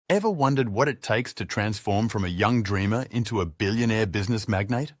Ever wondered what it takes to transform from a young dreamer into a billionaire business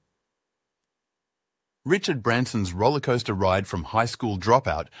magnate? Richard Branson's rollercoaster ride from high school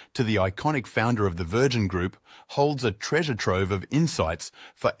dropout to the iconic founder of the Virgin Group holds a treasure trove of insights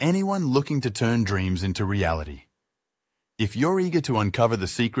for anyone looking to turn dreams into reality. If you're eager to uncover the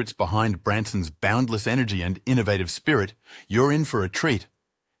secrets behind Branson's boundless energy and innovative spirit, you're in for a treat.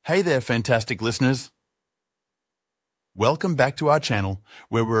 Hey there, fantastic listeners! Welcome back to our channel,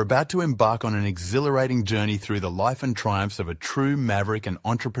 where we're about to embark on an exhilarating journey through the life and triumphs of a true maverick and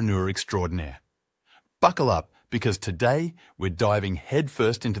entrepreneur extraordinaire. Buckle up, because today we're diving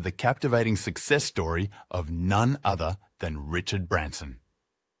headfirst into the captivating success story of none other than Richard Branson.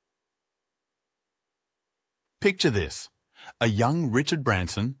 Picture this. A young Richard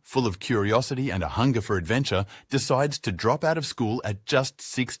Branson, full of curiosity and a hunger for adventure, decides to drop out of school at just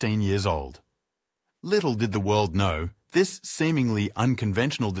 16 years old. Little did the world know, this seemingly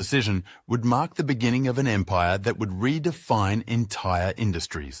unconventional decision would mark the beginning of an empire that would redefine entire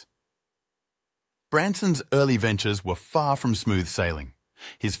industries. Branson's early ventures were far from smooth sailing.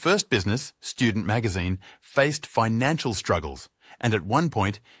 His first business, Student Magazine, faced financial struggles, and at one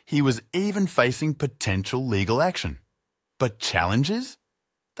point he was even facing potential legal action. But challenges?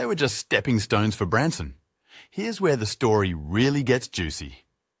 They were just stepping stones for Branson. Here's where the story really gets juicy.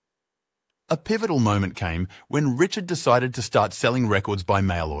 A pivotal moment came when Richard decided to start selling records by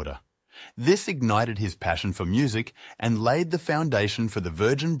mail order. This ignited his passion for music and laid the foundation for the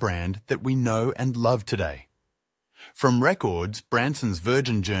Virgin brand that we know and love today. From records, Branson's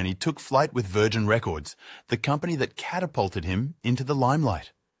Virgin journey took flight with Virgin Records, the company that catapulted him into the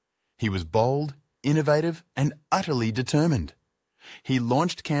limelight. He was bold, innovative, and utterly determined. He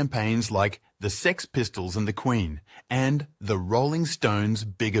launched campaigns like the Sex Pistols and the Queen and the Rolling Stones'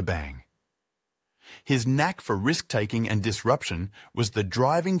 Bigger Bang. His knack for risk-taking and disruption was the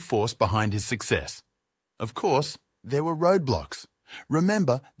driving force behind his success. Of course, there were roadblocks.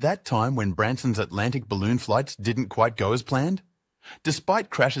 Remember that time when Branson's Atlantic balloon flights didn't quite go as planned? Despite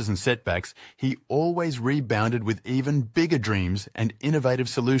crashes and setbacks, he always rebounded with even bigger dreams and innovative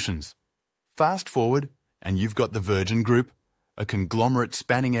solutions. Fast forward, and you've got the Virgin Group, a conglomerate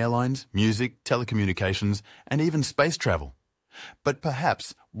spanning airlines, music, telecommunications, and even space travel. But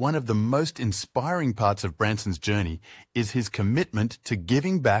perhaps one of the most inspiring parts of Branson's journey is his commitment to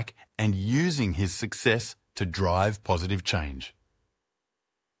giving back and using his success to drive positive change.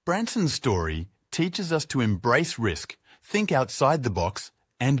 Branson's story teaches us to embrace risk, think outside the box,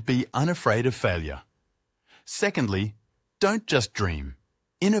 and be unafraid of failure. Secondly, don't just dream.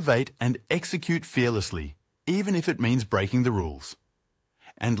 Innovate and execute fearlessly, even if it means breaking the rules.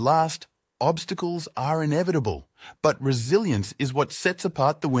 And last, obstacles are inevitable, but resilience is what sets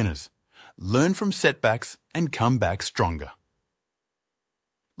apart the winners. Learn from setbacks and come back stronger.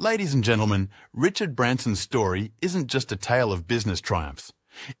 Ladies and gentlemen, Richard Branson's story isn't just a tale of business triumphs.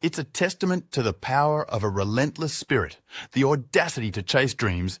 It's a testament to the power of a relentless spirit, the audacity to chase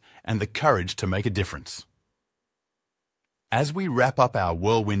dreams, and the courage to make a difference. As we wrap up our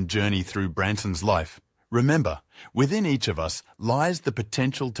whirlwind journey through Branson's life, remember, within each of us lies the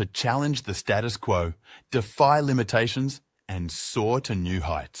potential to challenge the status quo, defy limitations, and soar to new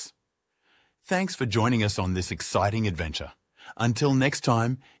heights. Thanks for joining us on this exciting adventure. Until next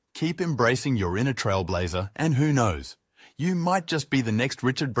time, keep embracing your inner trailblazer, and who knows, you might just be the next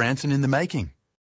Richard Branson in the making.